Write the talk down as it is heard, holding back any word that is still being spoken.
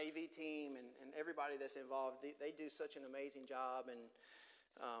everybody that's involved. They do such an amazing job, and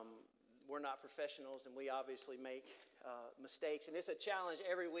we're not professionals, and we obviously make mistakes, and it's a challenge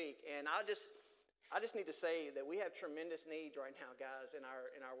every week. And I just need to say that we have tremendous needs right now, guys, in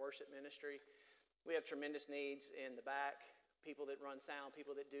our worship ministry. We have tremendous needs in the back, people that run sound,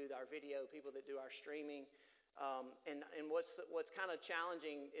 people that do our video, people that do our streaming. And what's kind of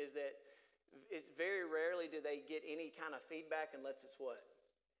challenging is that it's very rarely do they get any kind of feedback unless it's what?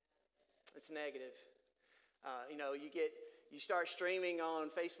 It's negative. You start streaming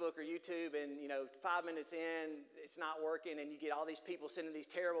on Facebook or YouTube, and 5 minutes in, it's not working, and you get all these people sending these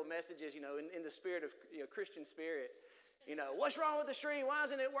terrible messages, in the spirit of Christian spirit. What's wrong with the stream? Why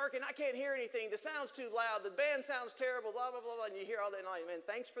isn't it working? I can't hear anything. The sound's too loud. The band sounds terrible. Blah blah blah blah. And you hear all that, and like, man,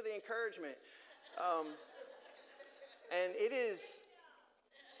 thanks for the encouragement. And it is,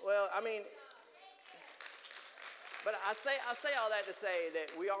 well, I mean. But I say all that to say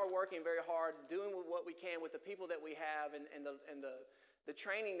that we are working very hard, doing what we can with the people that we have, and the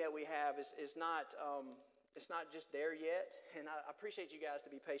training that we have is not it's not just there yet. And I appreciate you guys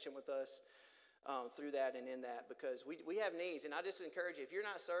to be patient with us through that and in that, because we have needs. And I just encourage you, if you're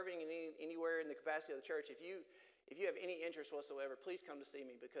not serving anywhere in the capacity of the church, if you have any interest whatsoever, please come to see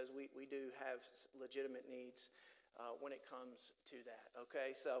me, because we do have legitimate needs when it comes to that.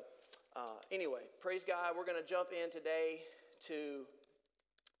 Okay, so anyway, praise God. We're going to jump in today to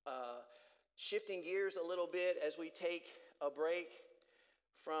shifting gears a little bit as we take a break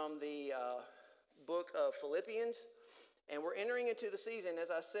from the book of Philippians, and we're entering into the season, as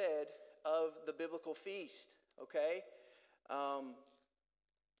I said, of the biblical feast. Okay,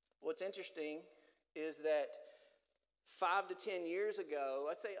 what's interesting is that 5 to 10 years ago,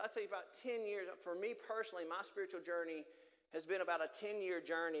 I'd say about 10 years, for me personally, my spiritual journey has been about a 10-year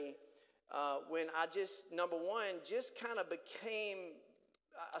journey when I number one, I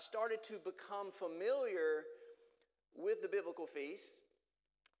started to become familiar with the biblical feast.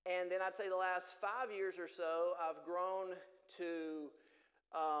 And then I'd say the last 5 years or so, I've grown to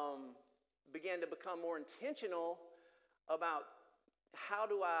begin to become more intentional about how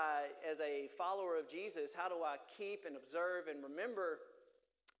do I, as a follower of Jesus, how do I keep and observe and remember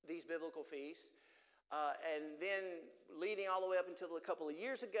these biblical feasts? And then leading all the way up until a couple of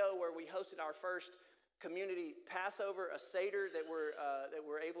years ago, where we hosted our first community Passover, a Seder that we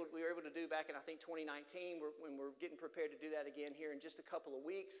were able to do back in, I think, 2019. When we're getting prepared to do that again here in just a couple of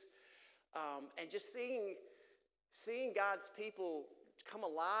weeks, and just seeing God's people come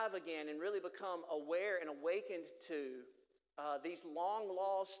alive again and really become aware and awakened to these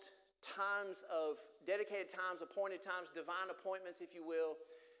long-lost times of dedicated times, appointed times, divine appointments, if you will,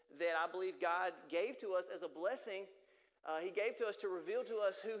 that I believe God gave to us as a blessing. He gave to us to reveal to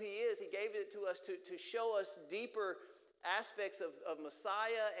us who He is. He gave it to us to show us deeper aspects of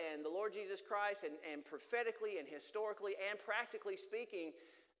Messiah and the Lord Jesus Christ, and prophetically and historically and practically speaking,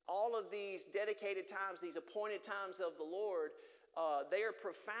 all of these dedicated times, these appointed times of the Lord, they are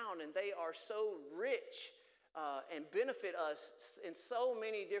profound and they are so rich and benefit us in so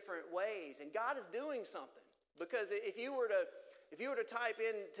many different ways. And God is doing something, because if you were to type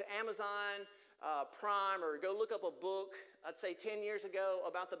into Amazon Prime or go look up a book, I'd say 10 years ago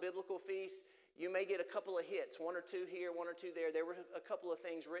about the biblical feast, you may get a couple of hits, one or two here, one or two there. There were a couple of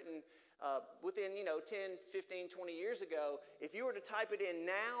things written within 10, 15, 20 years ago. If you were to type it in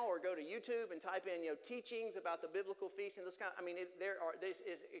now or go to YouTube and type in teachings about the biblical feast and this kind, this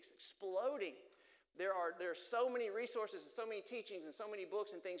is exploding. There are so many resources and so many teachings and so many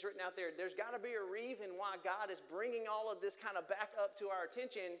books and things written out there. There's got to be a reason why God is bringing all of this kind of back up to our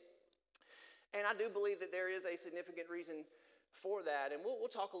attention. And I do believe that there is a significant reason for that. And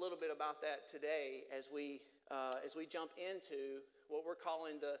we'll talk a little bit about that today as we jump into what we're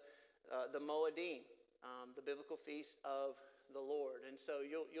calling the Moedim, the biblical feast of the Lord. And so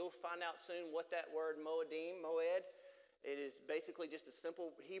you'll find out soon what that word Moedim, Moed, it is basically just a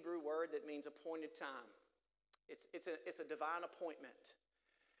simple Hebrew word that means appointed time. It's a divine appointment,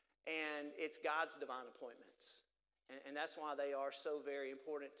 and it's God's divine appointments, and that's why they are so very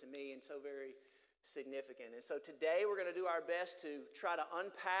important to me and so very significant. And so today we're going to do our best to try to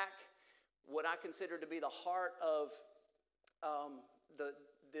unpack what I consider to be the heart of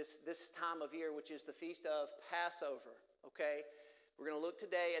this time of year, which is the Feast of Passover. Okay, we're going to look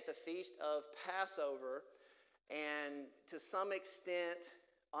today at the Feast of Passover. And to some extent,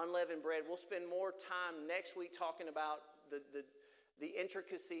 unleavened bread. We'll spend more time next week talking about the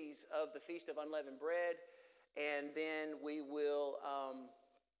intricacies of the Feast of Unleavened Bread. And then we will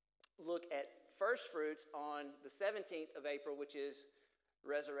look at first fruits on the 17th of April, which is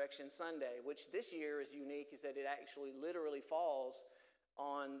Resurrection Sunday, which this year is unique, is that it actually literally falls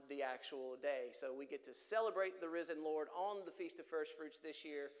on the actual day. So we get to celebrate the risen Lord on the Feast of First Fruits this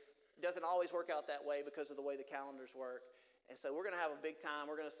year. It doesn't always work out that way because of the way the calendars work. And so we're going to have a big time.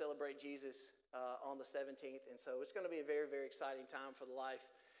 We're going to celebrate Jesus on the 17th. And so it's going to be a very, very exciting time for the life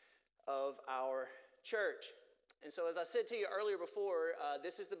of our church. And so as I said to you earlier before,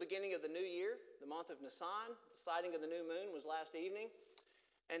 this is the beginning of the new year, the month of Nisan. The sighting of the new moon was last evening.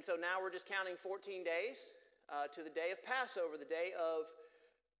 And so now we're just counting 14 days to the day of Passover, the day of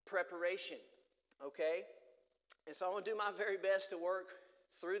preparation, okay? And so I'm going to do my very best to work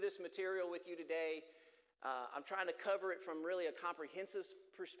through this material with you today. I'm trying to cover it from really a comprehensive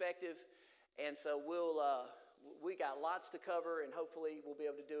perspective, and so we got lots to cover, and hopefully we'll be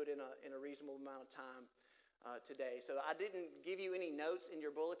able to do it in a reasonable amount of time today. So I didn't give you any notes in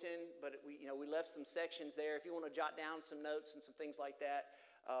your bulletin, but we left some sections there if you want to jot down some notes and some things like that.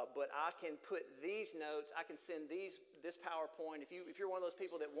 But I can put these notes, I can send this PowerPoint. If you're one of those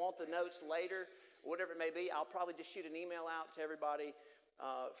people that want the notes later, whatever it may be, I'll probably just shoot an email out to everybody.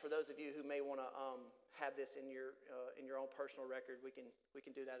 For those of you who may want to have this in your own personal record, we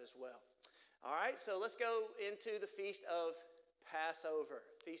can do that as well. All right, so let's go into the Feast of Passover.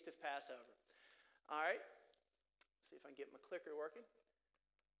 Feast of Passover. All right, let's see if I can get my clicker working.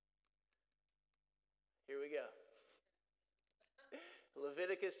 Here we go.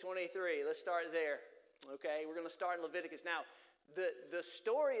 Leviticus 23. Let's start there. Okay, we're going to start in Leviticus. Now, the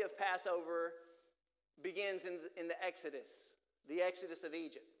story of Passover begins in the Exodus, the Exodus of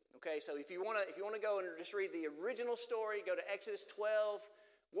Egypt. Okay, so if you want to go and just read the original story, go to Exodus 12.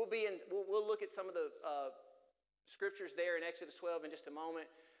 We'll look at some of the scriptures there in Exodus 12 in just a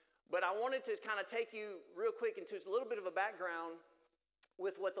moment. But I wanted to kind of take you real quick into a little bit of a background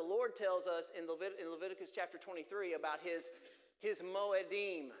with what the Lord tells us in Leviticus chapter 23 about His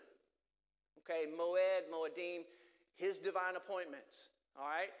Moedim. Okay, Moedim, His divine appointments. All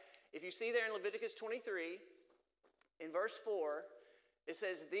right? If you see there in Leviticus 23, in verse 4, it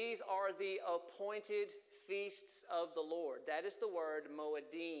says, "These are the appointed feasts of the Lord." That is the word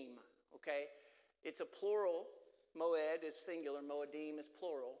Moedim. Okay? It's a plural. Moed is singular, Moedim is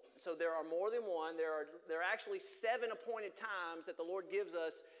plural. So there are more than one. There are actually 7 appointed times that the Lord gives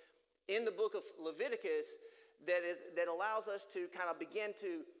us in the book of Leviticus that allows us to kind of begin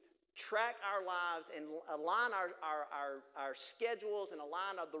to track our lives and align our schedules and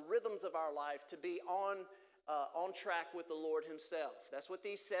align the rhythms of our life to be on track with the Lord Himself. That's what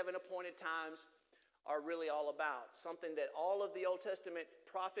these 7 appointed times are really all about. Something that all of the Old Testament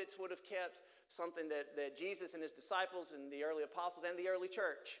prophets would have kept, something that Jesus and His disciples and the early apostles and the early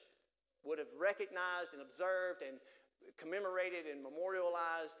church would have recognized and observed and commemorated and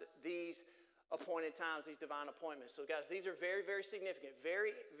memorialized these appointed times, these divine appointments. So guys, these are very, very significant,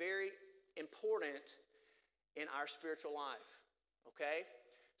 very, very important in our spiritual life, okay?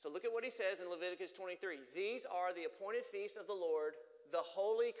 So look at what he says in Leviticus 23. "These are the appointed feasts of the Lord, the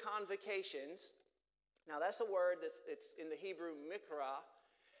holy convocations." Now that's a word it's in the Hebrew mikra,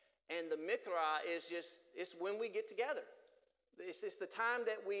 and the mikra it's when we get together. It's the time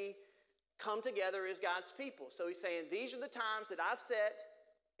that we come together as God's people. So he's saying, these are the times that I've set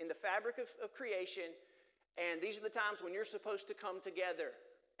in the fabric of creation, and these are the times when you're supposed to come together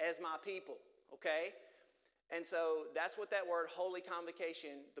as my people, okay? And so that's what that word holy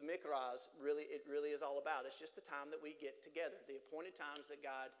convocation, the mikras, it really is all about. It's just the time that we get together, the appointed times that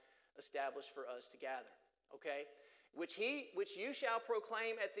God established for us to gather, okay? Which you shall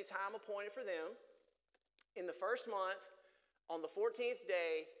proclaim at the time appointed for them in the first month, on the 14th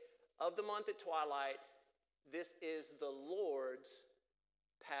day of the month at twilight. This is the Lord's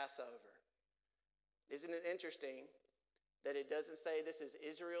Passover. Isn't it interesting that it doesn't say this is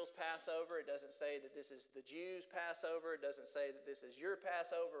Israel's Passover? It doesn't say that this is the Jews' Passover. It doesn't say that this is your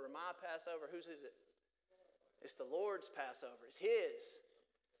Passover or my Passover. Whose is it? It's the Lord's Passover. It's His.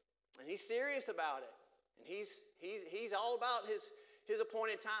 And He's serious about it. And He's all about His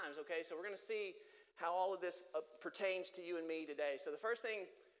appointed times, okay? So we're going to see how all of this pertains to you and me today. So the first thing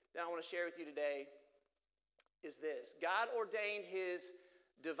that I want to share with you today is this. God ordained His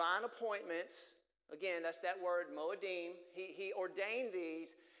divine appointments. Again, that's that word, Moedim. He ordained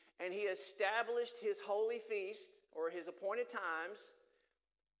these, and He established His holy feast, or His appointed times.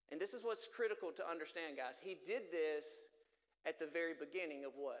 And this is what's critical to understand, guys. He did this at the very beginning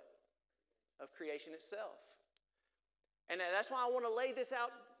of what? Of creation itself. And that's why I want to lay this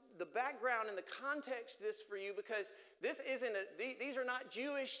out the background and the context this for you, because these are not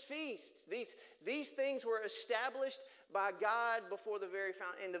Jewish feasts. These things were established by God before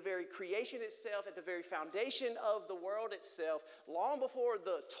in the very creation itself, at the very foundation of the world itself, long before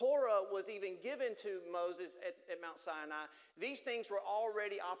the Torah was even given to Moses at Mount Sinai. These things were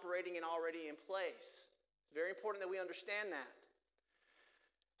already operating and already in place. It's very important that we understand that.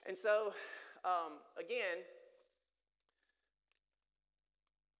 And so, again,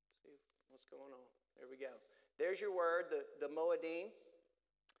 let's see what's going on. There we go. There's your word, the Moedim.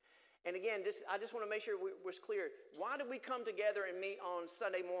 And again, I just want to make sure it was clear. Why did we come together and meet on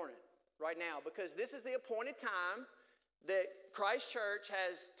Sunday morning right now? Because this is the appointed time that Christ Church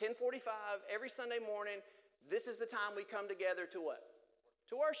has 10:45 every Sunday morning. This is the time we come together to what?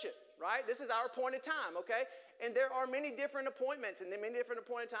 To worship, right? This is our appointed time, okay? And there are many different appointments and many different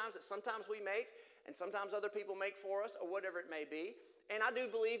appointed times that sometimes we make and sometimes other people make for us or whatever it may be. And I do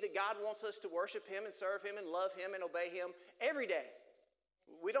believe that God wants us to worship Him and serve Him and love Him and obey Him every day.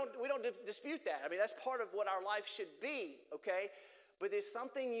 We don't dispute that. I mean, that's part of what our life should be, okay? But there's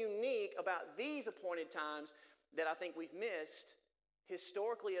something unique about these appointed times that I think we've missed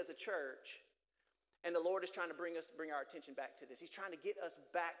historically as a church. And the Lord is trying to bring our attention back to this. He's trying to get us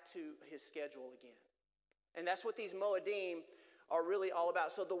back to His schedule again. And that's what these Moedim are really all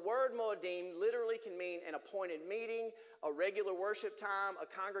about. So the word Moedim literally can mean an appointed meeting, a regular worship time, a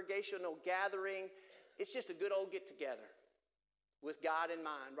congregational gathering. It's just a good old get-together with God in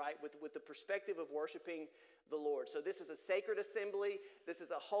mind, right? With the perspective of worshiping the Lord. So this is a sacred assembly. This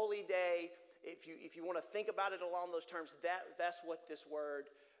is a holy day. If you want to think about it along those terms, that's what this word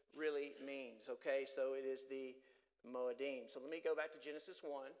really means, okay? So it is the Moedim. So let me go back to Genesis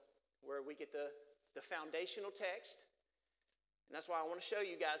 1, where we get the foundational text. And that's why I want to show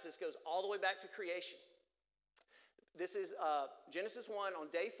you guys, this goes all the way back to creation. This is Genesis 1 on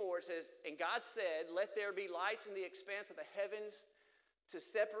day 4. It says, "And God said, let there be lights in the expanse of the heavens to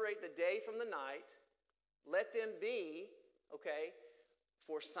separate the day from the night. Let them be," okay,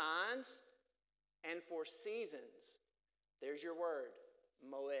 "for signs and for seasons." There's your word,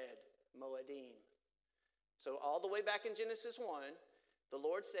 Moedim. So all the way back in Genesis 1, the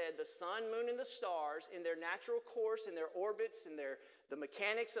Lord said the sun, moon, and the stars in their natural course, in their orbits, in the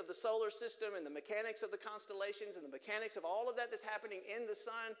mechanics of the solar system, and the mechanics of the constellations, and the mechanics of all of that that's happening in the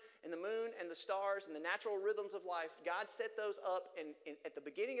sun, and the moon, and the stars, and the natural rhythms of life. God set those up at the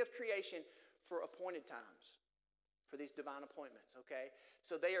beginning of creation for appointed times, for these divine appointments, okay?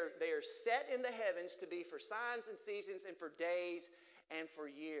 So they are set in the heavens to be for signs and seasons and for days and for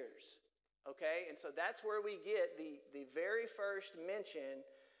years. Okay, and so that's where we get the very first mention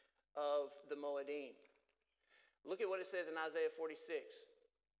of the Moedim. Look at what it says in Isaiah 46.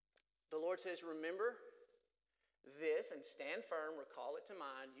 The Lord says, "Remember this and stand firm, recall it to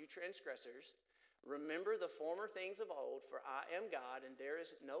mind, you transgressors. Remember the former things of old, for I am God and there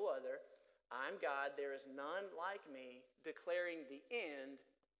is no other. I am God, there is none like me, declaring the end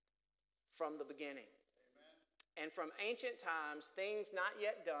from the beginning. And from ancient times, things not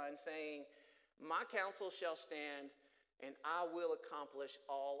yet done, saying, my counsel shall stand, and I will accomplish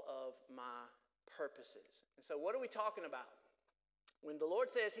all of my purposes." And so what are we talking about? When the Lord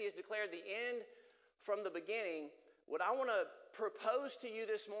says He has declared the end from the beginning, what I want to propose to you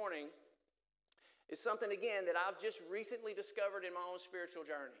this morning is something, again, that I've just recently discovered in my own spiritual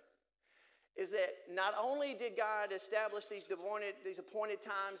journey. Is that not only did God establish these appointed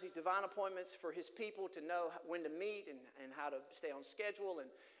times, these divine appointments for His people to know when to meet and how to stay on schedule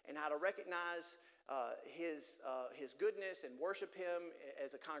and how to recognize His goodness and worship Him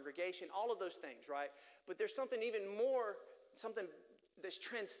as a congregation, all of those things, right? But there's something even more, something that's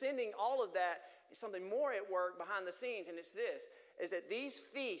transcending all of that, something more at work behind the scenes, and it's this, is that these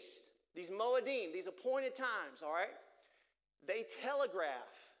feasts, these Moedim, these appointed times, all right, they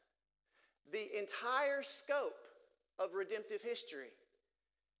telegraph the entire scope of redemptive history.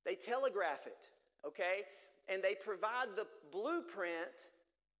 They telegraph it, okay? And they provide the blueprint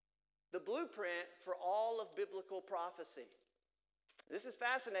for all of biblical prophecy. This is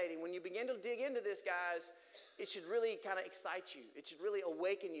fascinating. When you begin to dig into this, guys, it should really kind of excite you. It should really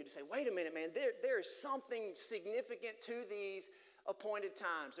awaken you to say, wait a minute, man, there is something significant to these appointed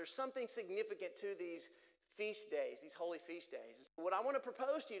times. There's something significant to these feast days, these holy feast days. What I want to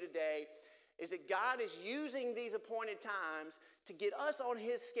propose to you today is that God is using these appointed times to get us on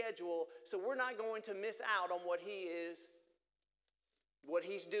His schedule so we're not going to miss out on what He's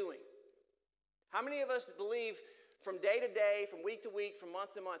doing. How many of us believe from day to day, from week to week, from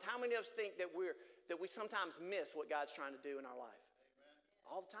month to month, how many of us think that we sometimes miss what God's trying to do in our life? Amen.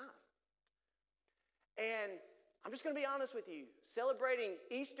 All the time. And I'm just going to be honest with you. Celebrating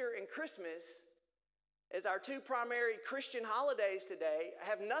Easter and Christmas as our two primary Christian holidays today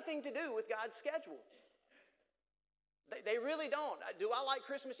have nothing to do with God's schedule. They really don't. Do I like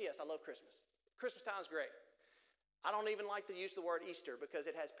Christmas? Yes, I love Christmas. Christmas time is great. I don't even like to use the word Easter because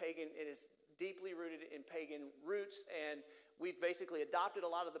it is deeply rooted in pagan roots, and we've basically adopted a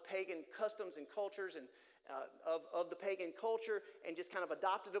lot of the pagan customs and cultures and of the pagan culture and just kind of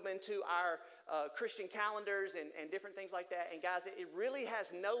adopted them into our Christian calendars and different things like that. And guys, it really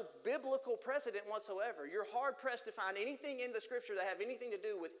has no biblical precedent whatsoever. You're hard-pressed to find anything in the Scripture that have anything to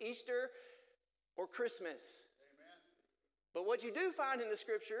do with Easter or Christmas. Amen. But what you do find in the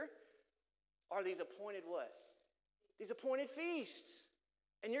Scripture are these appointed what? These appointed feasts.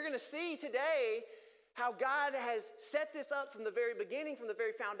 And you're going to see today how God has set this up from the very beginning, from the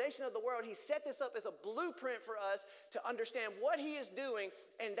very foundation of the world. He set this up as a blueprint for us to understand what He is doing.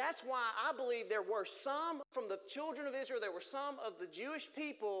 And that's why I believe there were some from the children of Israel, there were some of the Jewish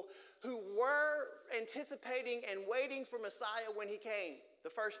people who were anticipating and waiting for Messiah when He came the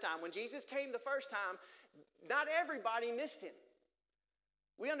first time. When Jesus came the first time, not everybody missed Him.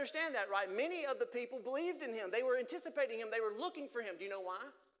 We understand that, right? Many of the people believed in Him. They were anticipating Him. They were looking for Him. Do you know why?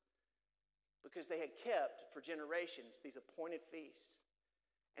 Because they had kept for generations these appointed feasts.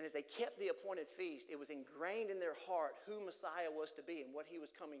 And as they kept the appointed feast, it was ingrained in their heart who Messiah was to be and what He was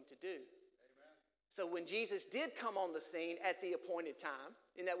coming to do. Amen. So when Jesus did come on the scene at the appointed time,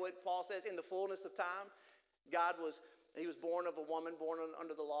 isn't that what Paul says? In the fullness of time, He was born of a woman, born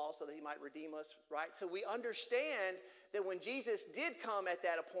under the law so that He might redeem us, right? So we understand that when Jesus did come at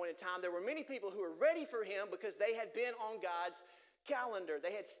that appointed time, there were many people who were ready for Him because they had been on God's calendar.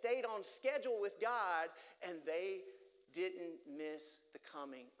 They had stayed on schedule with God, and they didn't miss the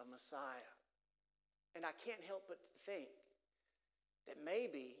coming of Messiah. And I can't help but to think that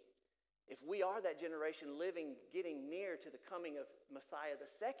maybe if we are that generation getting near to the coming of Messiah the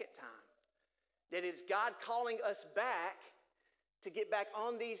second time, that it's God calling us back to get back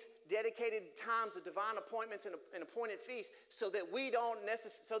on these dedicated times of divine appointments and appointed feasts so that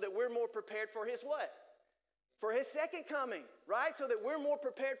we're more prepared for His what? For His second coming, right? So that we're more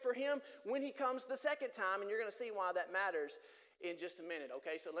prepared for Him when He comes the second time. And you're going to see why that matters in just a minute,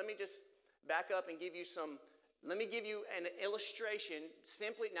 okay? So let me just back up and give you an illustration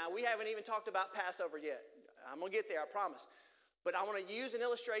simply. Now, we haven't even talked about Passover yet. I'm going to get there, I promise. But I want to use an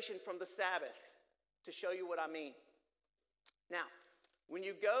illustration from the Sabbath to show you what I mean. Now, when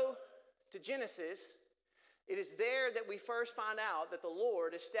you go to Genesis, it is there that we first find out that the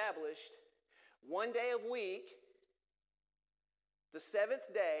Lord established one day of week, the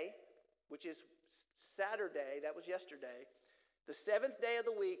seventh day, which is Saturday, that was yesterday. The seventh day of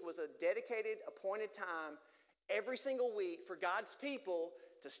the week was a dedicated, appointed time every single week for God's people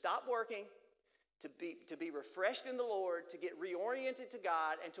to stop working, to be refreshed in the Lord, to get reoriented to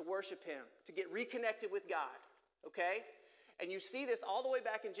God, and to worship Him, to get reconnected with God, okay? And you see this all the way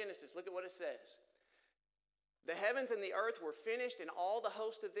back in Genesis. Look at what it says. The heavens and the earth were finished and all the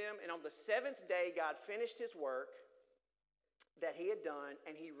host of them, and on the seventh day God finished His work that He had done,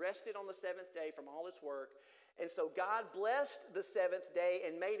 and He rested on the seventh day from all His work. And so God blessed the seventh day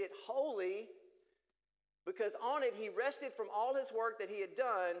and made it holy, because on it He rested from all His work that He had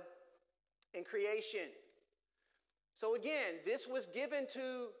done in creation. So again, this was given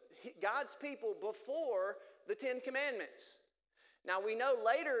to God's people before the Ten Commandments. Now we know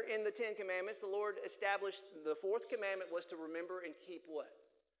later in the Ten Commandments, the Lord established the fourth commandment was to remember and keep what?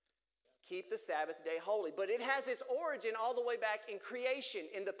 Keep the Sabbath day holy. But it has its origin all the way back in creation,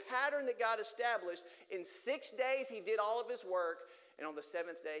 in the pattern that God established. In 6 days He did all of His work, and on the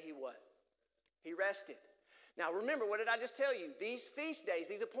seventh day He what? He rested. Now remember, what did I just tell you? These feast days,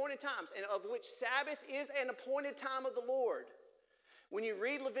 these appointed times, and of which Sabbath is an appointed time of the Lord. When you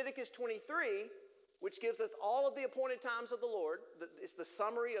read Leviticus 23, which gives us all of the appointed times of the Lord, it's the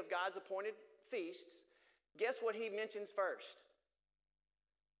summary of God's appointed feasts, guess what He mentions first?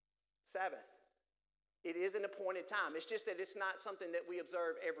 Sabbath. It is an appointed time. It's just that it's not something that we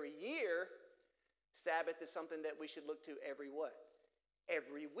observe every year. Sabbath is something that we should look to every what?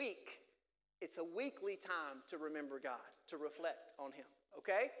 Every week. It's a weekly time to remember God, to reflect on Him,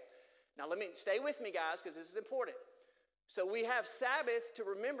 okay? Now stay with me, guys, because this is important. So we have Sabbath to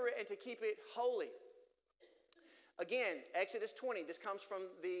remember it and to keep it holy. Again, Exodus 20, this comes from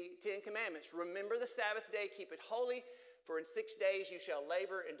the Ten Commandments. Remember the Sabbath day, keep it holy, for in 6 days you shall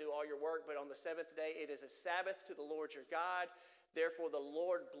labor and do all your work, but on the seventh day it is a Sabbath to the Lord your God. Therefore the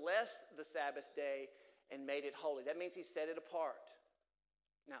Lord blessed the Sabbath day and made it holy. That means He set it apart.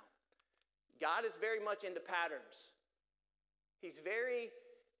 Now, God is very much into patterns. He's very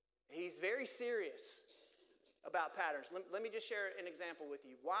serious about patterns. Let me just share an example with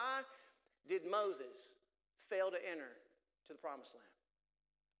you. Why did Moses fail to enter to the promised land?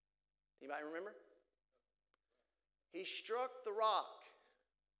 Anybody remember? He struck the rock.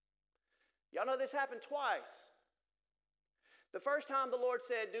 Y'all know this happened twice. The first time the Lord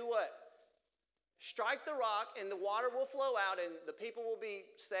said, do what? Strike the rock and the water will flow out and the people will be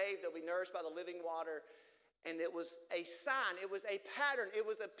saved. They'll be nourished by the living water. And it was a sign. It was a pattern. It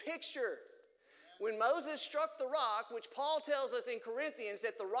was a picture. When Moses struck the rock, which Paul tells us in Corinthians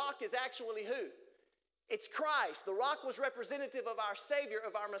that the rock is actually who? It's Christ. The rock was representative of our Savior,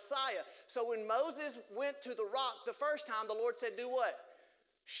 of our Messiah. So when Moses went to the rock the first time, the Lord said, do what?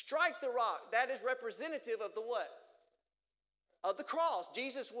 Strike the rock. That is representative of the what? Of the cross.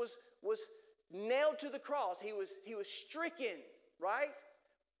 Jesus was nailed to the cross. He was stricken, right?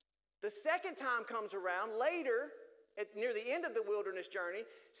 The second time comes around later, near the end of the wilderness journey,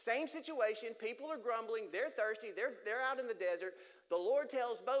 same situation. People are grumbling. They're thirsty. They're out in the desert. The Lord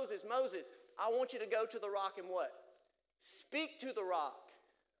tells Moses, I want you to go to the rock and what? Speak to the rock.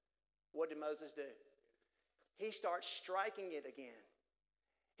 What did Moses do? He starts striking it again.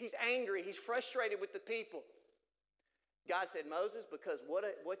 He's angry. He's frustrated with the people. God said, Moses, because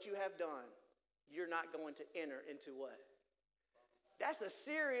what you have done, you're not going to enter into what? That's a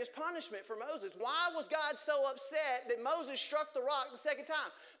serious punishment for Moses. Why was God so upset that Moses struck the rock the second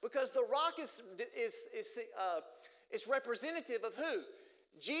time? Because the rock is representative of who?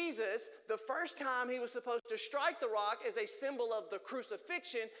 Jesus. The first time he was supposed to strike the rock as a symbol of the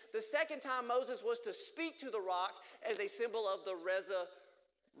crucifixion. The second time Moses was to speak to the rock as a symbol of the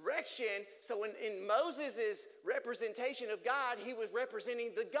resurrection. So in Moses' representation of God, he was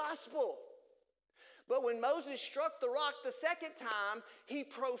representing the gospel. But when Moses struck the rock the second time, he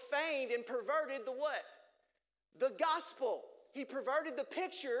profaned and perverted the what? The gospel. He perverted the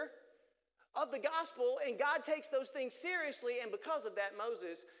picture of the gospel, and God takes those things seriously, and because of that,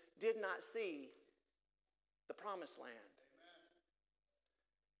 Moses did not see the promised land. Amen.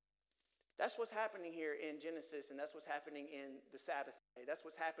 That's what's happening here in Genesis, and that's what's happening in the Sabbath day. That's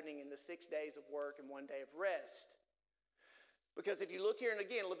what's happening in the 6 days of work and 1 day of rest. Because if you look here and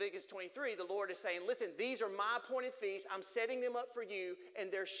again, Leviticus 23, the Lord is saying, listen, these are my appointed feasts. I'm setting them up for you,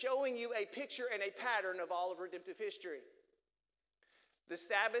 and they're showing you a picture and a pattern of all of redemptive history. The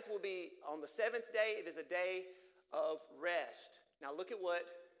Sabbath will be on the 7th day. It is a day of rest. Now look at what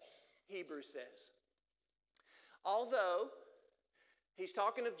Hebrews says. Although he's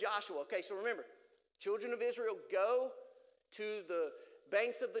talking of Joshua. Okay, so remember, children of Israel go to the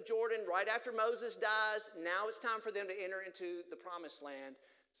banks of the Jordan right after Moses dies. Now it's time for them to enter into the promised land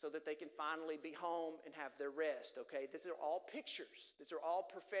so that they can finally be home and have their rest. Okay, these are all pictures. These are all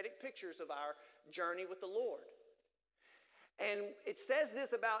prophetic pictures of our journey with the Lord. And it says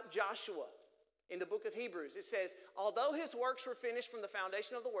this about Joshua in the book of Hebrews. It says, although his works were finished from the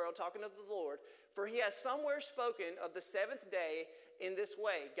foundation of the world, talking of the Lord, for he has somewhere spoken of the seventh day in this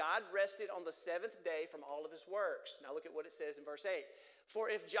way. God rested on the seventh day from all of his works. Now look at what it says in verse 8. For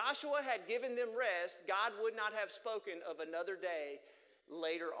if Joshua had given them rest, God would not have spoken of another day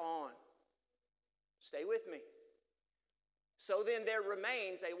later on. Stay with me. So then there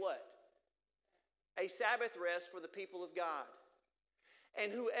remains a what? A Sabbath rest for the people of God.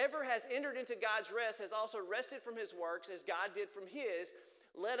 And whoever has entered into God's rest has also rested from his works as God did from his.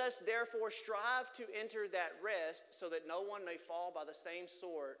 Let us therefore strive to enter that rest so that no one may fall by the same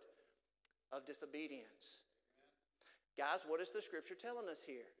sort of disobedience. Guys, what is the scripture telling us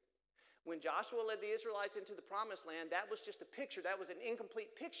here? When Joshua led the Israelites into the promised land, that was just a picture. That was an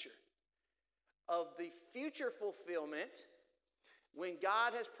incomplete picture of the future fulfillment when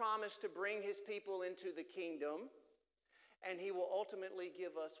God has promised to bring his people into the kingdom, and he will ultimately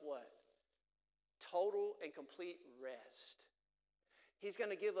give us what? Total and complete rest. He's going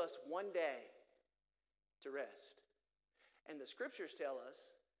to give us 1 day to rest. And the scriptures tell us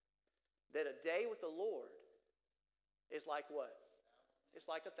that a day with the Lord is like what? It's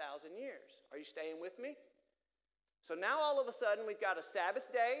like 1,000 years. Are you staying with me? So now all of a sudden we've got a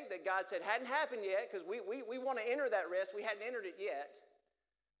Sabbath day that God said hadn't happened yet because we want to enter that rest. We hadn't entered it yet.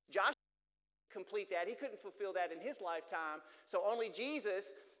 Joshua couldn't complete that. He couldn't fulfill that in his lifetime. So only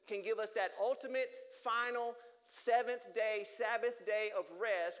Jesus can give us that ultimate, final, seventh day, Sabbath day of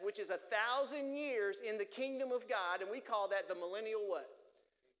rest, which is 1,000 years in the kingdom of God. And we call that the millennial what?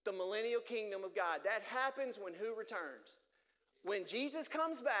 The millennial kingdom of God. That happens when who returns? When Jesus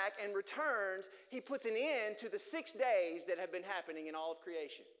comes back and returns, he puts an end to the 6 days that have been happening in all of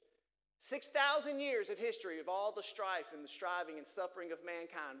creation. 6,000 years of history of all the strife and the striving and suffering of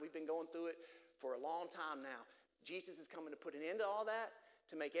mankind. We've been going through it for a long time now. Jesus is coming to put an end to all that,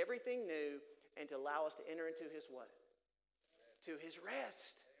 to make everything new, and to allow us to enter into His what? To His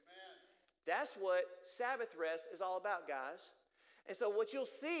rest. That's what Sabbath rest is all about, guys. And so what you'll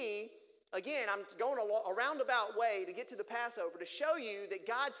see, again, I'm going a roundabout way to get to the Passover to show you that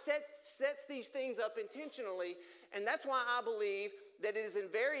God sets these things up intentionally. And that's why I believe that it is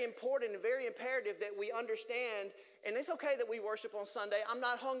very important and very imperative that we understand, and it's okay that we worship on Sunday. I'm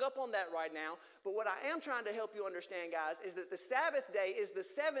not hung up on that right now. But what I am trying to help you understand, guys, is that the Sabbath day is the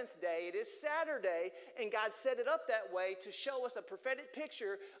seventh day. It is Saturday, and God set it up that way to show us a prophetic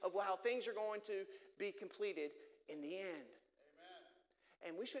picture of how things are going to be completed in the end. Amen.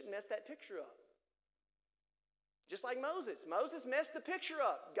 And we shouldn't mess that picture up. Just like Moses. Moses messed the picture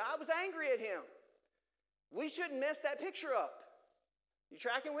up. God was angry at him. We shouldn't mess that picture up. You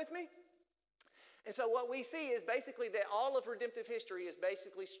tracking with me? And so what we see is basically that all of redemptive history is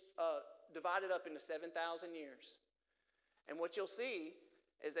basically divided up into 7,000 years. And what you'll see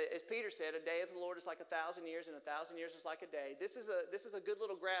is that, as Peter said, a day of the Lord is like 1,000 years, and 1,000 years is like a day. This is a good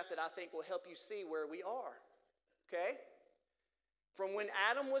little graph that I think will help you see where we are. Okay? From when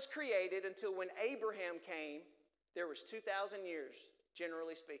Adam was created until when Abraham came, there was 2,000 years,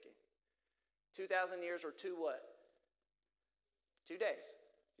 generally speaking. 2,000 years or 2 what? 2 days.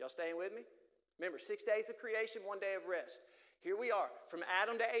 Y'all staying with me? Remember, 6 days of creation, 1 day of rest. Here we are. From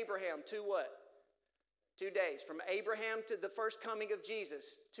Adam to Abraham, 2 what? 2 days. From Abraham to the first coming of Jesus,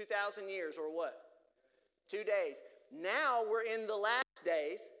 2,000 years or what? 2 days. Now we're in the last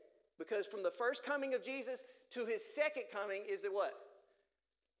days, because from the first coming of Jesus to His second coming is the what?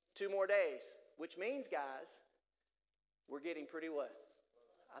 2 more days. Which means, guys, we're getting pretty what?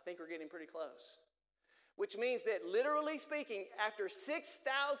 I think we're getting pretty close. Which means that, literally speaking, after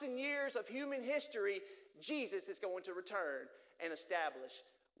 6,000 years of human history, Jesus is going to return and establish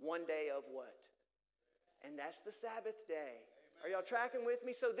 1 day of what? And that's the Sabbath day. Are y'all tracking with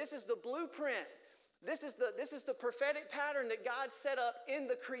me? So this is the blueprint. This is the prophetic pattern that God set up in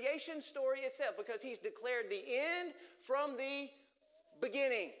the creation story itself, because He's declared the end from the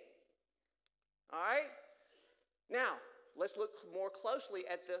beginning. All right? Now, let's look more closely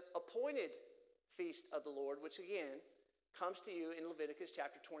at the appointed feast of the Lord, which again comes to you in Leviticus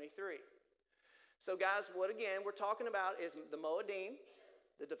chapter 23. So guys, what again we're talking about is the Moedim,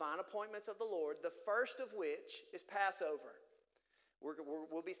 the divine appointments of the Lord, the first of which is Passover.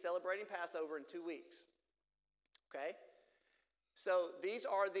 We'll be celebrating Passover in 2 weeks. Okay? So these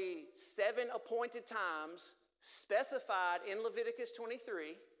are the 7 appointed times specified in Leviticus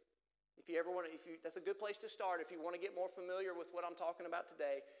 23. That's a good place to start. If you want to get more familiar with what I'm talking about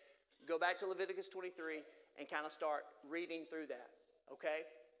today, go back to Leviticus 23 and kind of start reading through that, okay?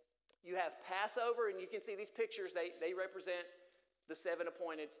 You have Passover, and you can see these pictures. They represent the 7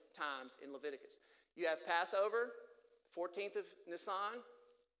 appointed times in Leviticus. You have Passover, 14th of Nisan,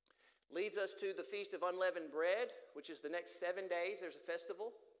 leads us to the Feast of Unleavened Bread, which is the next 7 days. There's a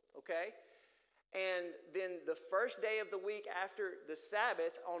festival, okay? And then the first day of the week after the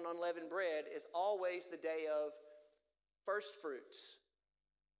Sabbath on unleavened bread is always the day of first fruits.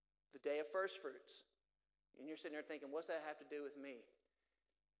 The day of first fruits. And you're sitting there thinking, what's that have to do with me?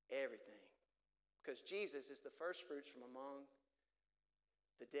 Everything. Because Jesus is the first fruits from among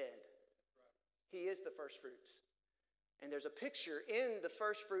the dead. He is the first fruits. And there's a picture in the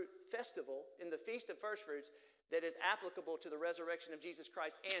first fruit festival, in the Feast of First Fruits, that is applicable to the resurrection of Jesus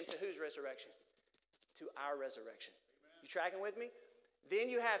Christ. And to whose resurrection? To our resurrection. Amen. You tracking with me?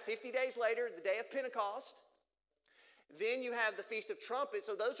 Then you have 50 days later, the day of Pentecost. Then you have the Feast of Trumpets.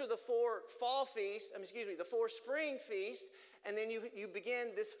 So those are the 4 fall feasts, the 4 spring feasts. And then you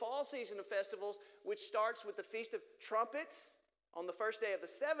begin this fall season of festivals, which starts with the Feast of Trumpets on the first day of the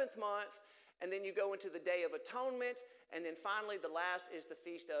 7th month. And then you go into the Day of Atonement. And then finally, the last is the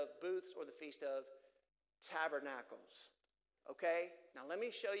Feast of Booths, or the Feast of Tabernacles. Okay? Now let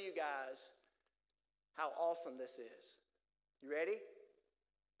me show you guys how awesome this is. You ready?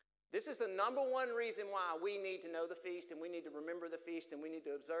 This is the number one reason why we need to know the feast, and we need to remember the feast, and we need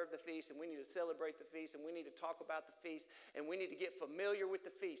to observe the feast, and we need to celebrate the feast, and we need to talk about the feast, and we need to get familiar with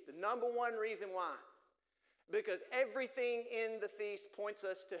the feast. The number one reason why. Because everything in the feast points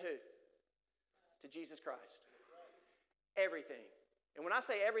us to who? To Jesus Christ. Everything. And when I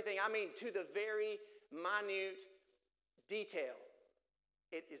say everything, I mean to the very minute detail.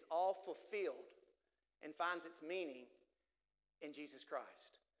 It is all fulfilled and finds its meaning in Jesus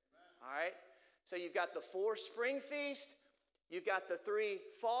Christ. All right? So you've got the 4 spring feasts, you've got the 3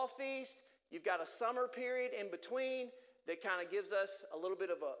 fall feasts, you've got a summer period in between that kind of gives us a little bit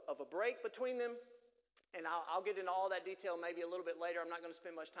of a break between them. And I'll get into all that detail maybe a little bit later. I'm not going to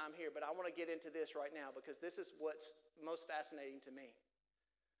spend much time here, but I want to get into this right now because this is what's most fascinating to me.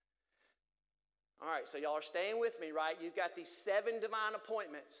 All right, so y'all are staying with me, right? You've got these 7 divine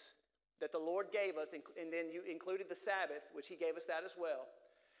appointments that the Lord gave us, and then you included the Sabbath, which he gave us that as well.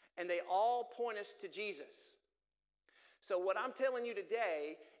 And they all point us to Jesus. So what I'm telling you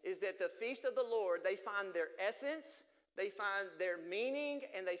today is that the feast of the Lord, they find their essence, they find their meaning,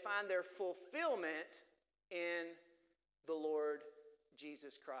 and they find their fulfillment in the Lord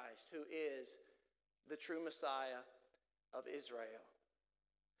Jesus Christ, who is the true Messiah of Israel.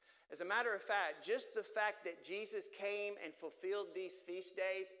 As a matter of fact, just the fact that Jesus came and fulfilled these feast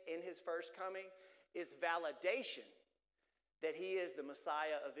days in his first coming is validation that he is the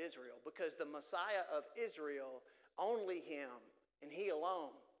Messiah of Israel. Because the Messiah of Israel, only him and he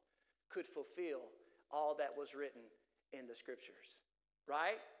alone could fulfill all that was written in the scriptures.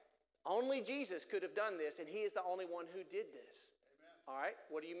 Right? Only Jesus could have done this, and he is the only one who did this. Amen. All right?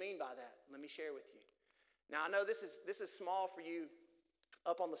 What do you mean by that? Let me share with you. Now, I know this is small for you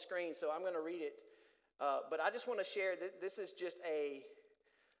up on the screen, so I'm going to read it. But I just want to share that this is just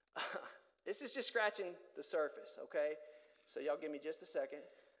this is just scratching the surface, okay? So y'all give me just a second.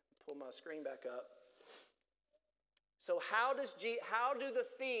 Pull my screen back up. So how do the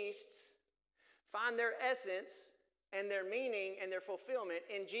feasts find their essence and their meaning and their fulfillment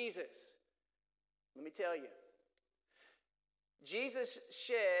in Jesus? Let me tell you. Jesus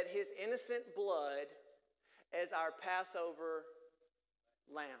shed his innocent blood as our Passover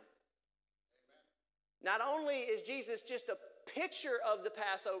lamb. Amen. Not only is Jesus just a picture of the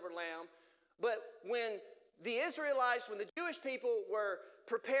Passover lamb, but when the Israelites, when the Jewish people were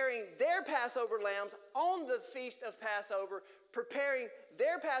preparing their Passover lambs on the feast of Passover, preparing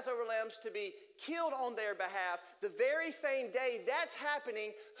their Passover lambs to be killed on their behalf, the very same day that's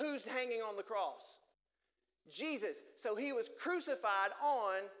happening, who's hanging on the cross? Jesus. So he was crucified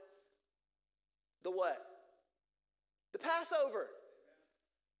on the what? The Passover.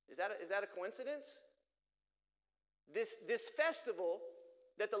 Is that a coincidence? This festival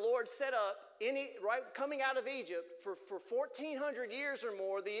that the Lord set up coming out of Egypt for 1,400 years or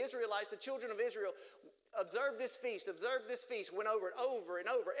more, the Israelites, the children of Israel, observed this feast, went over and over and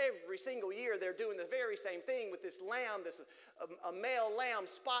over. Every single year they're doing the very same thing with this lamb, a male lamb,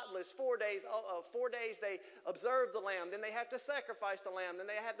 spotless. 4 days they observe the lamb. Then they have to sacrifice the lamb.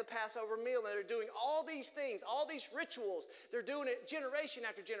 Then they have the Passover meal. And they're doing all these things, all these rituals. They're doing it generation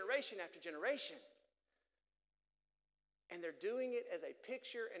after generation after generation. And they're doing it as a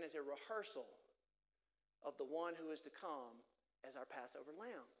picture and as a rehearsal of the one who is to come as our Passover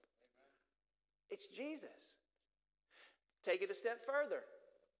lamb. It's Jesus. Take it a step further.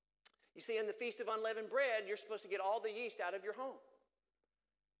 You see, in the Feast of Unleavened Bread, you're supposed to get all the yeast out of your home.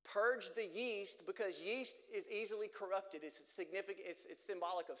 Purge the yeast, because yeast is easily corrupted. It's significant. It's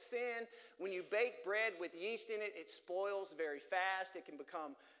symbolic of sin. When you bake bread with yeast in it, it spoils very fast. It can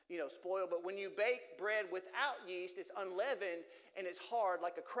become, spoiled. But when you bake bread without yeast, it's unleavened and it's hard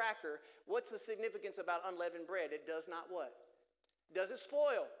like a cracker. What's the significance about unleavened bread? It does not what? It doesn't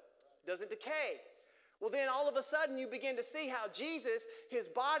spoil. Doesn't decay. Well, then all of a sudden you begin to see how Jesus, his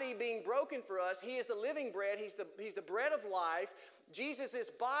body being broken for us, he is the living bread, he's the bread of life. Jesus'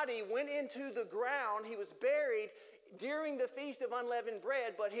 body went into the ground, he was buried during the Feast of Unleavened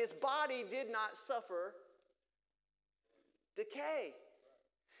Bread, but his body did not suffer decay.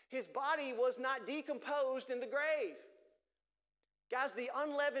 His body was not decomposed in the grave. Guys, the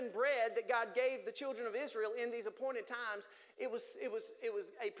unleavened bread that God gave the children of Israel in these appointed times, it was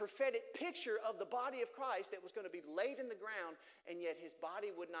a prophetic picture of the body of Christ that was going to be laid in the ground, and yet his body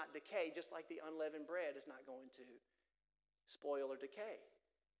would not decay, just like the unleavened bread is not going to spoil or decay.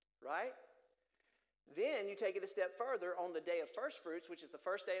 Right? Then you take it a step further. On the day of first fruits, which is the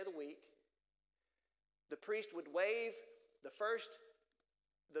first day of the week, the priest would wave the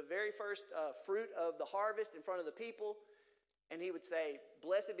very first fruit of the harvest in front of the people. And he would say,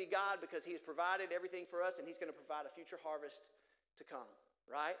 "Blessed be God, because he has provided everything for us, and he's going to provide a future harvest to come."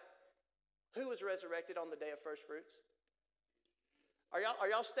 Right? Who was resurrected on the day of first fruits? Are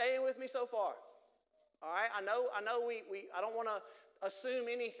y'all staying with me so far? All right. I know. I don't want to assume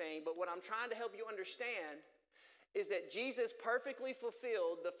anything, but what I'm trying to help you understand is that Jesus perfectly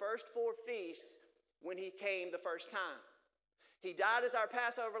fulfilled the first 4 feasts when he came the first time. He died as our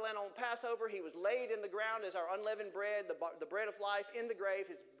Passover lamb on Passover. He was laid in the ground as our unleavened bread, the bread of life, in the grave.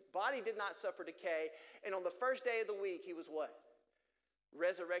 His body did not suffer decay. And on the first day of the week, he was what?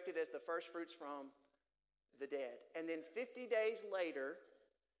 Resurrected as the first fruits from the dead. And then 50 days later,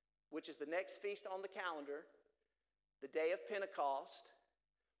 which is the next feast on the calendar, the day of Pentecost,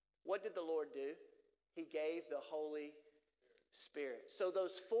 what did the Lord do? He gave the Holy Spirit. So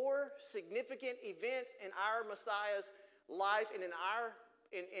those 4 significant events in our Messiah's life and in our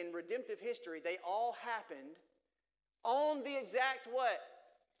in redemptive history, they all happened on the exact what?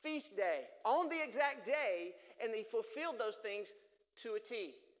 Feast day. On the exact day, and they fulfilled those things to a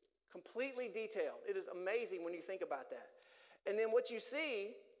T. Completely detailed. It is amazing when you think about that. And then what you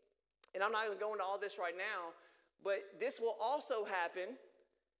see, and I'm not going to go into all this right now, but this will also happen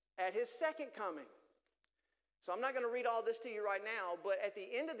at his second coming. So I'm not going to read all this to you right now, but at the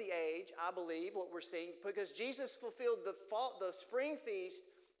end of the age, I believe what we're seeing, because Jesus fulfilled the spring feast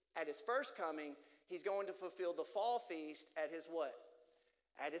at his first coming, he's going to fulfill the fall feast at his what?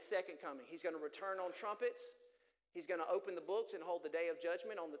 At his second coming. He's going to return on trumpets. He's going to open the books and hold the day of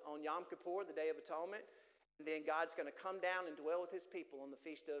judgment on Yom Kippur, the Day of Atonement. And then God's going to come down and dwell with his people on the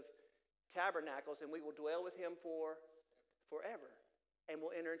Feast of Tabernacles, and we will dwell with him forever. And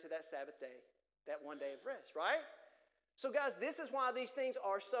we'll enter into that Sabbath day, that one day of rest, right? So guys, this is why these things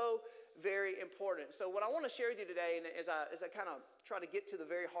are so very important. So what I want to share with you today, and as I kind of try to get to the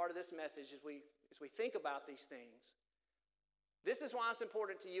very heart of this message, as we think about these things, this is why it's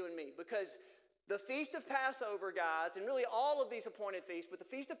important to you and me, because the Feast of Passover, guys, and really all of these appointed feasts, but the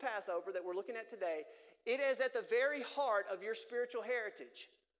Feast of Passover that we're looking at today, it is at the very heart of your spiritual heritage.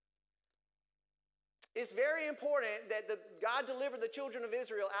 It's very important that God delivered the children of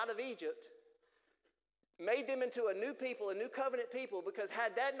Israel out of Egypt, made them into a new people, a new covenant people, because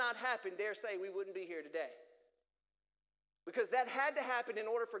had that not happened, dare say we wouldn't be here today. Because that had to happen in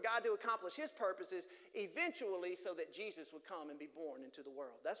order for God to accomplish his purposes eventually, so that Jesus would come and be born into the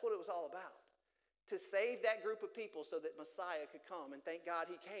world. That's what it was all about. To save that group of people so that Messiah could come. And thank God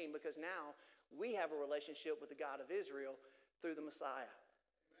he came, because now we have a relationship with the God of Israel through the Messiah.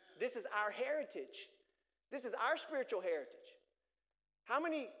 Amen. This is our heritage. This is our spiritual heritage. How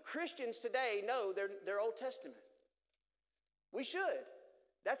many Christians today know their Old Testament? We should.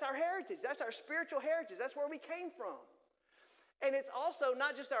 That's our heritage. That's our spiritual heritage. That's where we came from. And it's also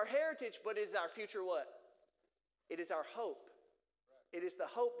not just our heritage, but it is our future what? It is our hope. It is the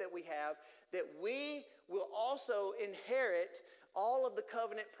hope that we have, that we will also inherit all of the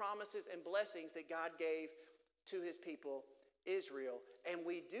covenant promises and blessings that God gave to his people, Israel. And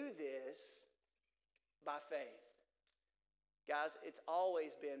we do this by faith. Guys, it's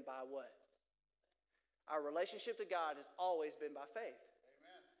always been by what? Our relationship to God has always been by faith.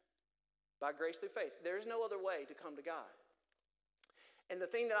 Amen. By grace through faith. There's no other way to come to God. And the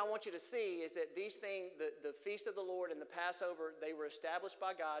thing that I want you to see is that these things, the Feast of the Lord and the Passover, they were established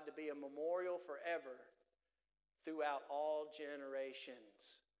by God to be a memorial forever throughout all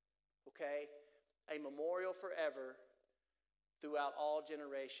generations. Okay? A memorial forever throughout all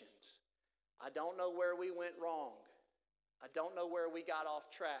generations. I don't know where we went wrong. I don't know where we got off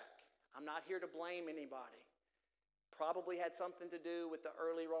track. I'm not here to blame anybody. Probably had something to do with the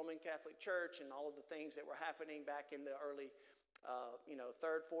early Roman Catholic Church and all of the things that were happening back in the early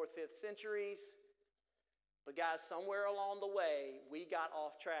 3rd, 4th, 5th centuries. But guys, somewhere along the way, we got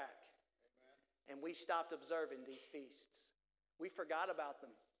off track. Amen. And we stopped observing these feasts. We forgot about them.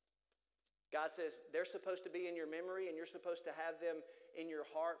 God says they're supposed to be in your memory, and you're supposed to have them in your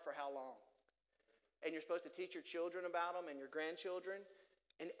heart for how long? And you're supposed to teach your children about them and your grandchildren.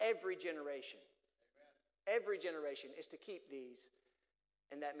 And every generation, Amen. Every generation is to keep these.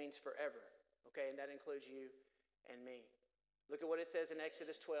 And that means forever. Okay, and that includes you and me. Look at what it says in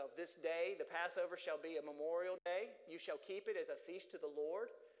Exodus 12. This day, the Passover shall be a memorial day. You shall keep it as a feast to the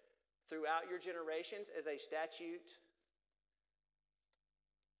Lord throughout your generations, as a statute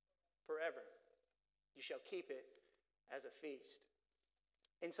forever. You shall keep it as a feast.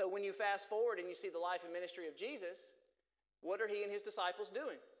 And so when you fast forward and you see the life and ministry of Jesus, what are he and his disciples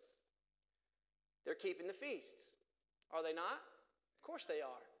doing? They're keeping the feasts. Are they not? Of course they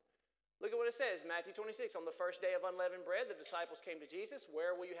are. Look at what it says, Matthew 26. On the first day of unleavened bread, the disciples came to Jesus.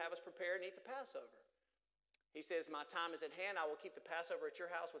 Where will you have us prepare and eat the Passover? He says, my time is at hand. I will keep the Passover at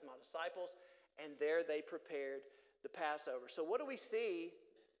your house with my disciples. And there they prepared the Passover. So what do we see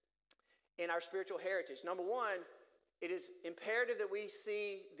in our spiritual heritage? Number one, it is imperative that we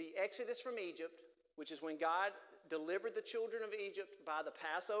see the Exodus from Egypt, which is when God delivered the children of Egypt by the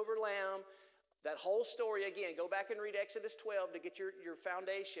Passover lamb. That whole story, again, go back and read Exodus 12 to get your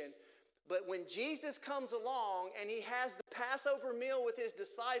foundation. But when Jesus comes along and he has the Passover meal with his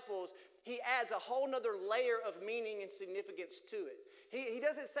disciples, he adds a whole nother layer of meaning and significance to it. He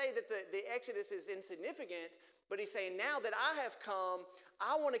doesn't say that the Exodus is insignificant, but he's saying, now that I have come,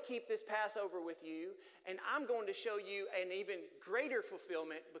 I want to keep this Passover with you, and I'm going to show you an even greater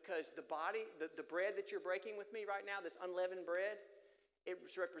fulfillment, because the bread that you're breaking with me right now, this unleavened bread,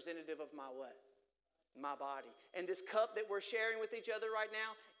 it's representative of my what? My body. And this cup that we're sharing with each other right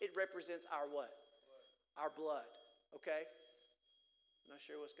now, it represents our what? Blood. Our blood. Okay? Not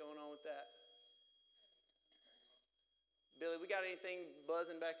sure what's going on with that. Billy, we got anything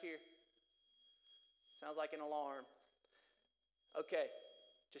buzzing back here? Sounds like an alarm. Okay,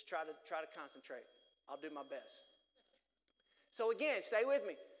 just try to concentrate. I'll do my best. So again, stay with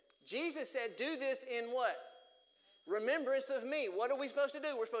me. Jesus said, do this in what? Remembrance of me. What are we supposed to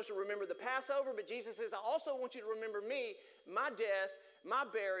do? We're supposed to remember the Passover, but Jesus says, I also want you to remember me, my death, my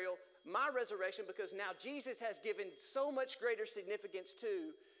burial, my resurrection, because now Jesus has given so much greater significance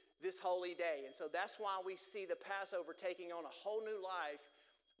to this holy day. And so that's why we see the Passover taking on a whole new life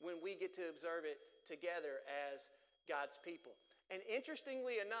when we get to observe it together as God's people. And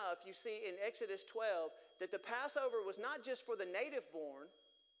interestingly enough, you see in Exodus 12 that the Passover was not just for the native born,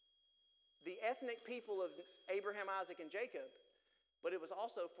 the ethnic people of Abraham, Isaac, and Jacob, but it was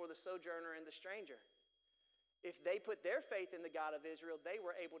also for the sojourner and the stranger. If they put their faith in the God of Israel, they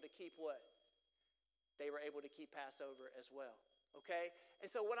were able to keep what? They were able to keep Passover as well. Okay?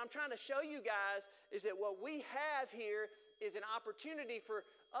 And so what I'm trying to show you guys is that what we have here is an opportunity for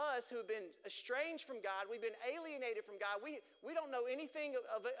us who've been estranged from God. We've been alienated from God. We don't know anything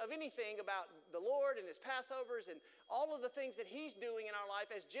of anything about the Lord and His Passovers and all of the things that He's doing in our life.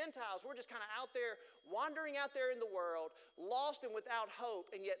 As Gentiles, we're just kind of out there, wandering out there in the world, lost and without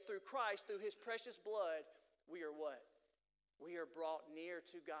hope. And yet through Christ, through His precious blood, we are what? We are brought near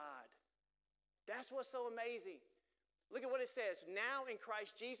to God. That's what's so amazing. Look at what it says. Now in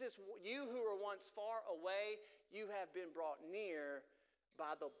Christ Jesus, you who were once far away, you have been brought near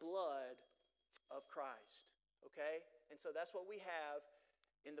by the blood of Christ. Okay? And so that's what we have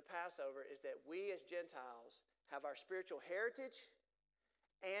in the Passover, is that we as Gentiles have our spiritual heritage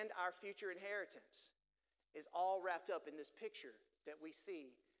and our future inheritance is all wrapped up in this picture that we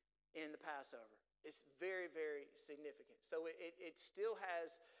see in the Passover. It's very, very significant. So it still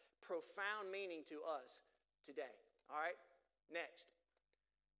has profound meaning to us today. All right, next.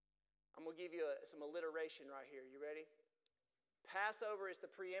 I'm going to give you some alliteration right here. You ready? Passover is the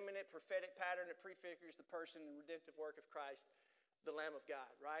preeminent prophetic pattern that prefigures the person and redemptive work of Christ, the Lamb of God,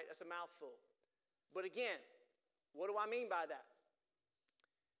 right? That's a mouthful. But again, what do I mean by that?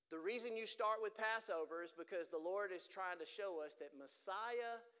 The reason you start with Passover is because the Lord is trying to show us that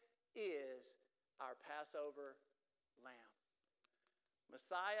Messiah is our Passover lamb.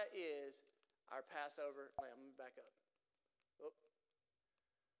 Messiah is our Passover lamb. Let me back up.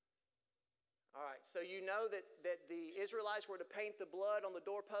 All right, so you know that the Israelites were to paint the blood on the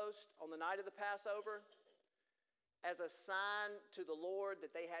doorpost on the night of the Passover as a sign to the Lord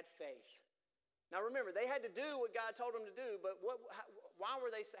that they had faith. Now remember, they had to do what God told them to do, but how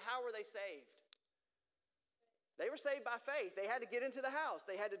were they saved? They were saved by faith. They had to get into the house.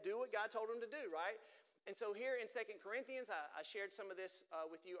 They had to do what God told them to do, right? And so here in 2 Corinthians, I shared some of this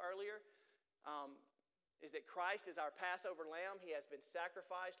with you earlier, is that Christ is our Passover lamb. He has been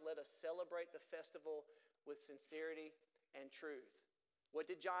sacrificed. Let us celebrate the festival with sincerity and truth. What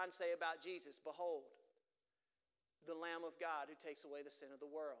did John say about Jesus? Behold, the Lamb of God who takes away the sin of the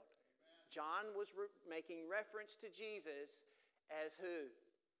world. Amen. John was making reference to Jesus as who?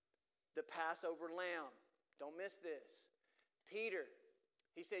 The Passover lamb. Don't miss this. Peter,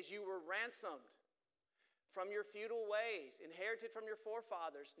 he says, you were ransomed from your feudal ways, inherited from your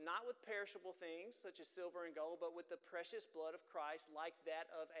forefathers, not with perishable things such as silver and gold, but with the precious blood of Christ, like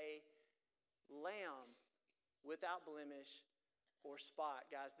that of a lamb without blemish or spot.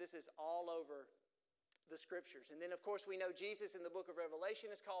 Guys, this is all over the Scriptures. And then, of course, we know Jesus in the book of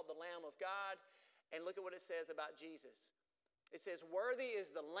Revelation is called the Lamb of God. And look at what it says about Jesus. It says, worthy is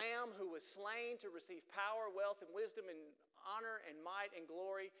the Lamb who was slain to receive power, wealth, and wisdom, and honor, and might, and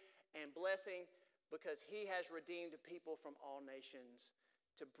glory, and blessing, because He has redeemed people from all nations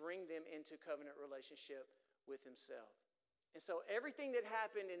to bring them into covenant relationship with Himself. And so everything that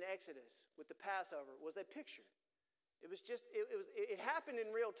happened in Exodus with the Passover was a picture. It happened in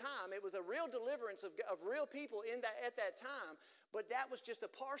real time. It was a real deliverance of real people at that time, but that was just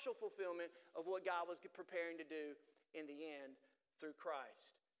a partial fulfillment of what God was preparing to do in the end through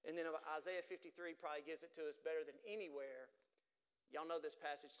Christ. And then Isaiah 53 probably gives it to us better than anywhere. Y'all know this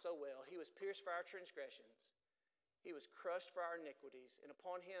passage so well. He was pierced for our transgressions. He was crushed for our iniquities. And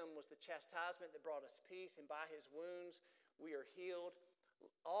upon Him was the chastisement that brought us peace. And by His wounds we are healed.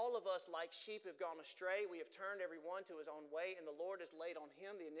 All of us like sheep have gone astray. We have turned every one to his own way. And the Lord has laid on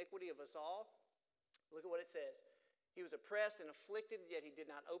Him the iniquity of us all. Look at what it says. He was oppressed and afflicted, yet He did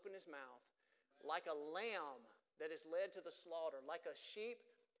not open His mouth. Like a lamb that is led to the slaughter. Like a sheep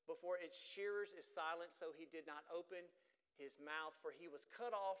before its shearers is silent, so He did not open His mouth, for He was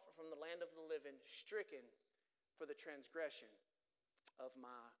cut off from the land of the living, stricken for the transgression of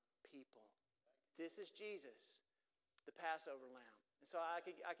my people. This is Jesus, the Passover lamb. And so I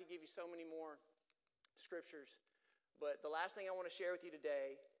could give you so many more scriptures. But the last thing I want to share with you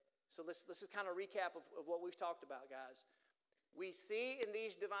today, so let's just kind of recap of what we've talked about, guys. We see in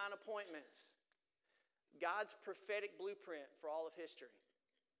these divine appointments God's prophetic blueprint for all of history.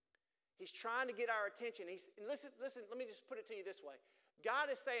 He's trying to get our attention. Listen, let me just put it to you this way. God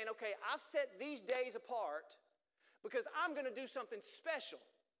is saying, okay, I've set these days apart because I'm going to do something special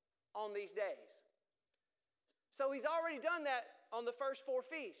on these days. So he's already done that on the first 4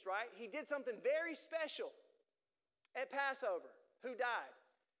 feasts, right? He did something very special at Passover. Who died?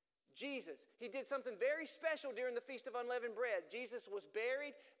 Jesus. He did something very special during the Feast of Unleavened Bread. Jesus was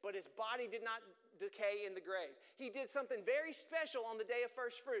buried, but his body did not decay in the grave. He did something very special on the day of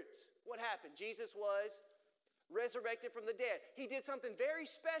first fruits. What happened? Jesus was resurrected from the dead. He did something very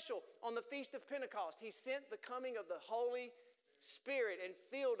special on the Feast of Pentecost. He sent the coming of the Holy Spirit and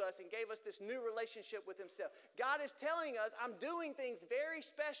filled us and gave us this new relationship with himself. God is telling us, I'm doing things very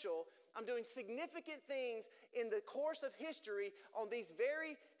special. I'm doing significant things in the course of history on these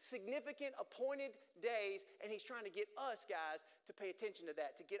very significant appointed days, and he's trying to get us, guys, to pay attention to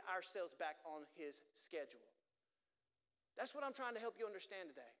that, to get ourselves back on his schedule. That's what I'm trying to help you understand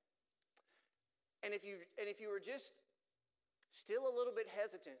today. And if you were just still a little bit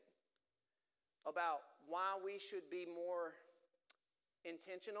hesitant about why we should be more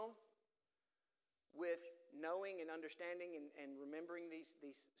intentional with knowing and understanding and remembering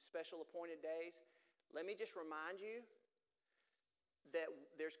these special appointed days, let me just remind you that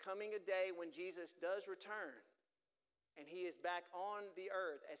there's coming a day when Jesus does return and he is back on the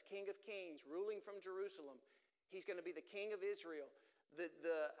earth as King of Kings, ruling from Jerusalem. He's going to be the King of Israel.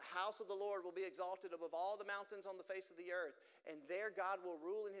 The house of the Lord will be exalted above all the mountains on the face of the earth. And there God will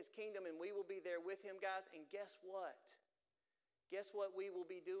rule in his kingdom and we will be there with him, guys. And guess what? Guess what we will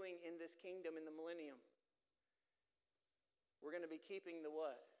be doing in this kingdom in the millennium? We're going to be keeping the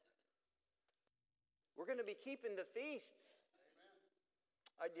what? We're going to be keeping the feasts.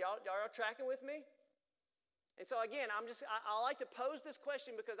 Amen. Y'all tracking with me? And so again, I like to pose this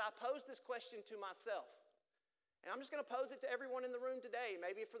question because I posed this question to myself. And I'm just going to pose it to everyone in the room today,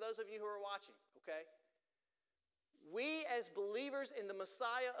 maybe for those of you who are watching, okay? We as believers in the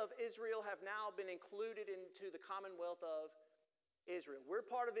Messiah of Israel have now been included into the commonwealth of Israel. We're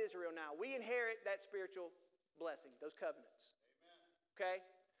part of Israel now. We inherit that spiritual blessing, those covenants. Amen. Okay?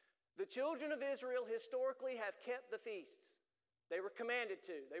 The children of Israel historically have kept the feasts. They were commanded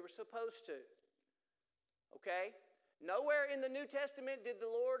to. They were supposed to. Okay? Nowhere in the New Testament did the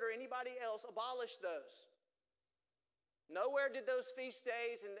Lord or anybody else abolish those. Nowhere did those feast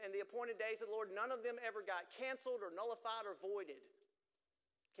days and the appointed days of the Lord, none of them ever got canceled or nullified or voided.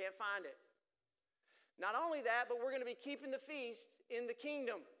 Can't find it. Not only that, but we're going to be keeping the feasts in the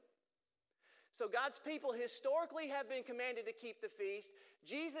kingdom. So God's people historically have been commanded to keep the feast.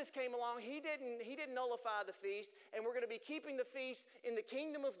 Jesus came along, he didn't nullify the feast, and we're going to be keeping the feast in the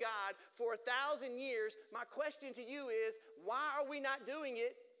kingdom of God for 1,000 years. My question to you is, why are we not doing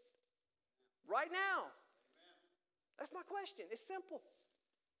it right now? That's my question. It's simple.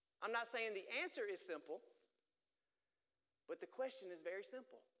 I'm not saying the answer is simple, but the question is very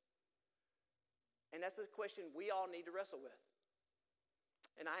simple. And that's the question we all need to wrestle with.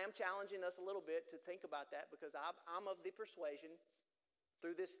 And I am challenging us a little bit to think about that because I'm of the persuasion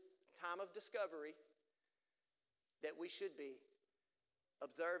through this time of discovery that we should be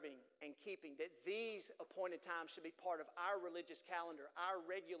observing and keeping, that these appointed times should be part of our religious calendar, our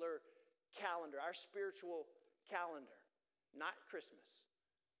regular calendar, our spiritual calendar. Not Christmas,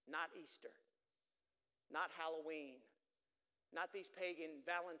 not Easter, not Halloween, not these pagan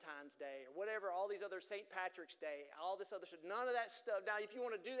Valentine's Day or whatever, all these other St. Patrick's Day, all this other stuff. None of that stuff. Now, if you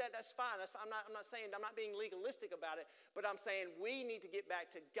want to do that, that's fine. I'm not saying, I'm not being legalistic about it, but I'm saying we need to get back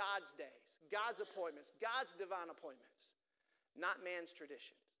to God's days, God's appointments, God's divine appointments, not man's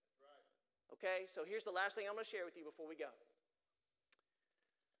traditions. Right. Okay, so here's the last thing I'm going to share with you before we go.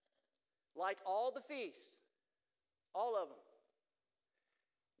 Like all the feasts, all of them,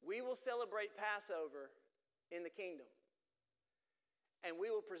 we will celebrate Passover in the kingdom. And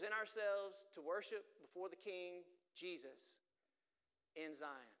we will present ourselves to worship before the King, Jesus, in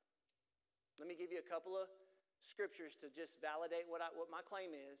Zion. Let me give you a couple of scriptures to just validate what my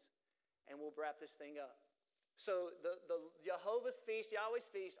claim is, and we'll wrap this thing up. So the Jehovah's feast, Yahweh's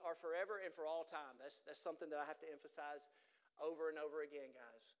feast, are forever and for all time. That's something that I have to emphasize over and over again,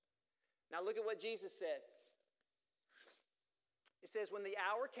 guys. Now look at what Jesus said. It says, when the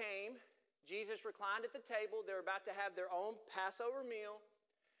hour came, Jesus reclined at the table. They were about to have their own Passover meal.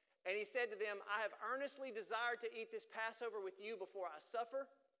 And he said to them, I have earnestly desired to eat this Passover with you before I suffer.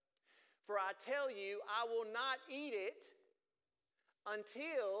 For I tell you, I will not eat it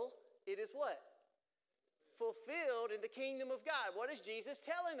until it is what? Fulfilled in the kingdom of God. What is Jesus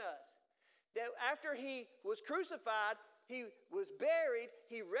telling us? That after he was crucified, he was buried,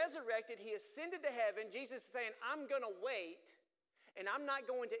 he resurrected, he ascended to heaven. Jesus is saying, I'm going to wait, and I'm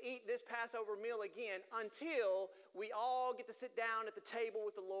not going to eat this Passover meal again until we all get to sit down at the table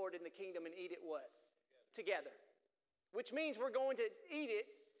with the Lord in the kingdom and eat it what? Together. Which means we're going to eat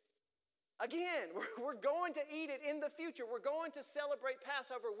it again. We're going to eat it in the future. We're going to celebrate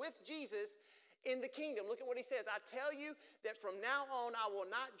Passover with Jesus in the kingdom. Look at what he says. I tell you that from now on I will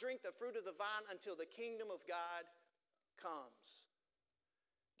not drink the fruit of the vine until the kingdom of God comes.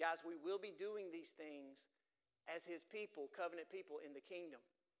 Guys, we will be doing these things as his people, covenant people in the kingdom.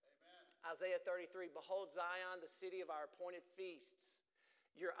 Amen. Isaiah 33, behold Zion, the city of our appointed feasts.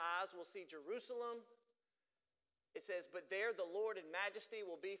 Your eyes will see Jerusalem. It says, but there the Lord in majesty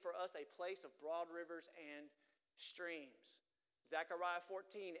will be for us a place of broad rivers and streams. Zechariah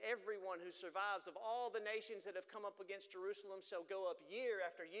 14, everyone who survives of all the nations that have come up against Jerusalem shall go up year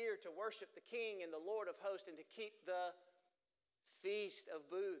after year to worship the King and the Lord of hosts and to keep the Feast of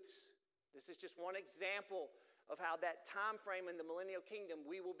Booths. This is just one example of how that time frame in the millennial kingdom,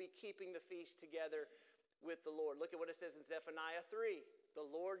 we will be keeping the feast together with the Lord. Look at what it says in Zephaniah 3. The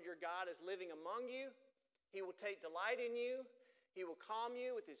Lord your God is living among you. He will take delight in you. He will calm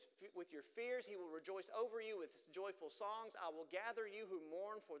you with your fears. He will rejoice over you with joyful songs. I will gather you who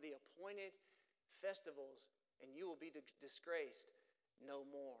mourn for the appointed festivals, and you will be disgraced no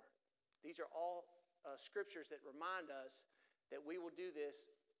more. These are all scriptures that remind us that we will do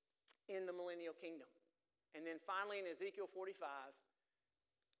this in the millennial kingdom. And then finally in Ezekiel 45,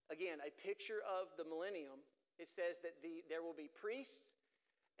 again, a picture of the millennium. It says that there will be priests,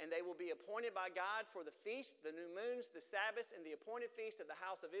 and they will be appointed by God for the feast, the new moons, the Sabbaths, and the appointed feast of the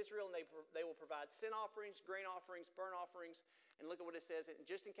house of Israel. And they will provide sin offerings, grain offerings, burnt offerings. And look at what it says. And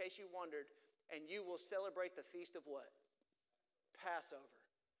just in case you wondered, and you will celebrate the feast of what? Passover.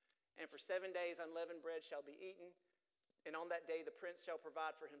 And for 7 days unleavened bread shall be eaten. And on that day the prince shall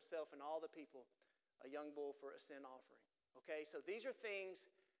provide for himself and all the people a young bull for a sin offering. Okay, so these are things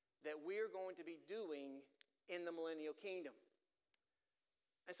that we're going to be doing in the millennial kingdom.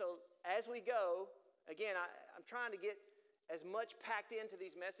 And so as we go, again, I'm trying to get as much packed into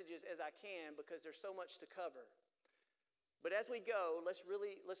these messages as I can because there's so much to cover. But as we go, let's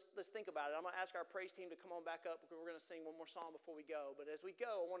think about it. I'm going to ask our praise team to come on back up because we're going to sing one more song before we go. But as we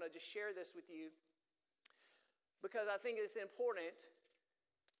go, I want to just share this with you because I think it's important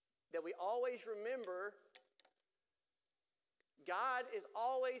that we always remember God is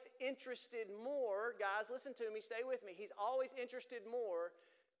always interested more. Guys, listen to me. Stay with me. He's always interested more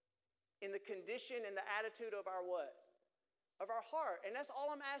in the condition and the attitude of our what? Of our heart. And that's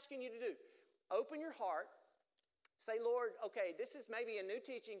all I'm asking you to do. Open your heart. Say, Lord, okay, this is maybe a new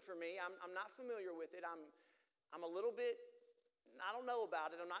teaching for me. I'm not familiar with it. I'm a little bit, I don't know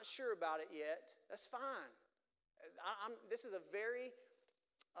about it. I'm not sure about it yet. That's fine. This is a very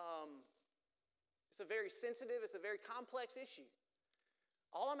sensitive, it's a very complex issue.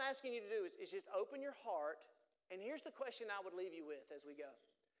 All I'm asking you to do is just open your heart, and here's the question I would leave you with as we go.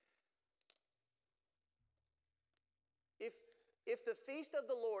 If the feast of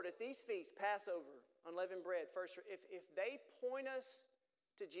the Lord, if these feasts, Passover, unleavened bread, first, if they point us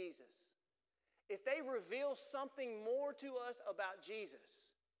to Jesus, if they reveal something more to us about Jesus,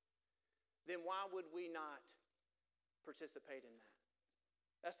 then why would we not participate in that?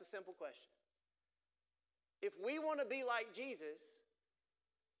 That's the simple question. If we want to be like Jesus,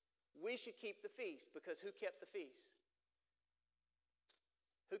 we should keep the feast, because who kept the feast?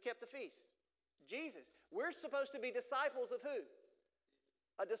 Who kept the feast? Jesus. We're supposed to be disciples of who?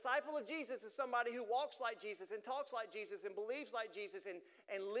 A disciple of Jesus is somebody who walks like Jesus and talks like Jesus and believes like Jesus and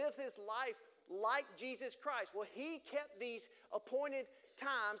lives his life like Jesus Christ. Well, he kept these appointed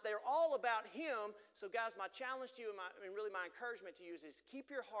times. They're all about him. So guys, my challenge to you and really my encouragement to you is keep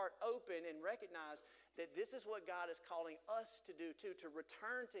your heart open and recognize that this is what God is calling us to do too, to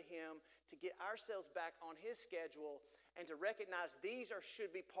return to him, to get ourselves back on his schedule, and to recognize these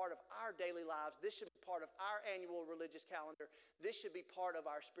should be part of our daily lives. This should be part of our annual religious calendar. This should be part of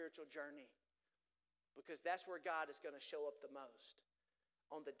our spiritual journey, because that's where God is going to show up the most,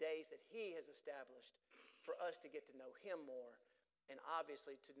 on the days that he has established for us to get to know him more, and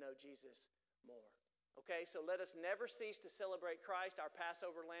obviously to know Jesus more. Okay, so let us never cease to celebrate Christ, our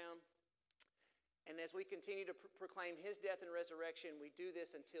Passover lamb. And as we continue to proclaim his death and resurrection, we do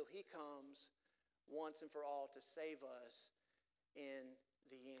this until he comes once and for all to save us in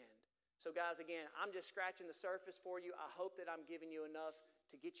the end. So guys, again, I'm just scratching the surface for you. I hope that I'm giving you enough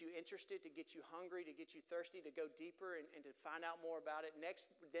to get you interested, to get you hungry, to get you thirsty, to go deeper and to find out more about it.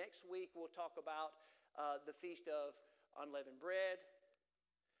 Next week, we'll talk about the Feast of Unleavened Bread.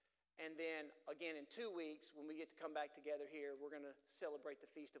 And then, again, in 2 weeks, when we get to come back together here, we're going to celebrate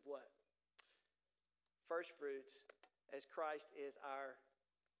the Feast of what? First fruits, as Christ is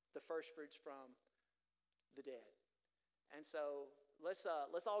the first fruits from the dead. And so let's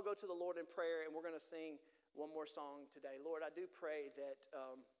all go to the Lord in prayer, and we're going to sing one more song today. Lord, I do pray that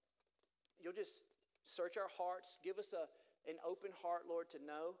you'll just search our hearts. Give us an open heart, Lord, to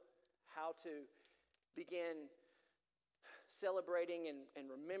know how to begin celebrating and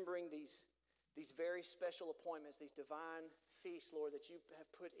remembering these very special appointments, these divine feasts, Lord, that you have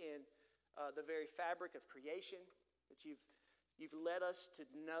put in the very fabric of creation, that you've led us to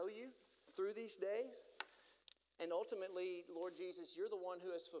know you through these days. And ultimately, Lord Jesus, you're the one who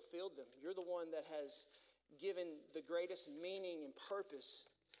has fulfilled them. You're the one that has given the greatest meaning and purpose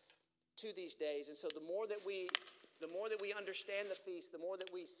to these days. And so the more that we understand the feast, the more that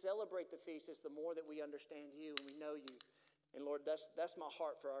we celebrate the feast, is the more that we understand you and we know you. And Lord, that's my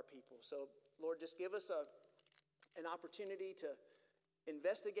heart for our people. So Lord, just give us an opportunity to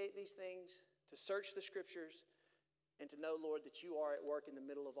investigate these things, to search the scriptures, and to know, Lord, that you are at work in the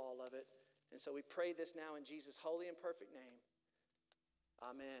middle of all of it. And so we pray this now in Jesus' holy and perfect name.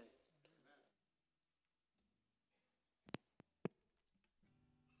 Amen.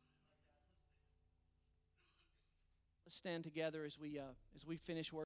 Let's stand together as we finish worship.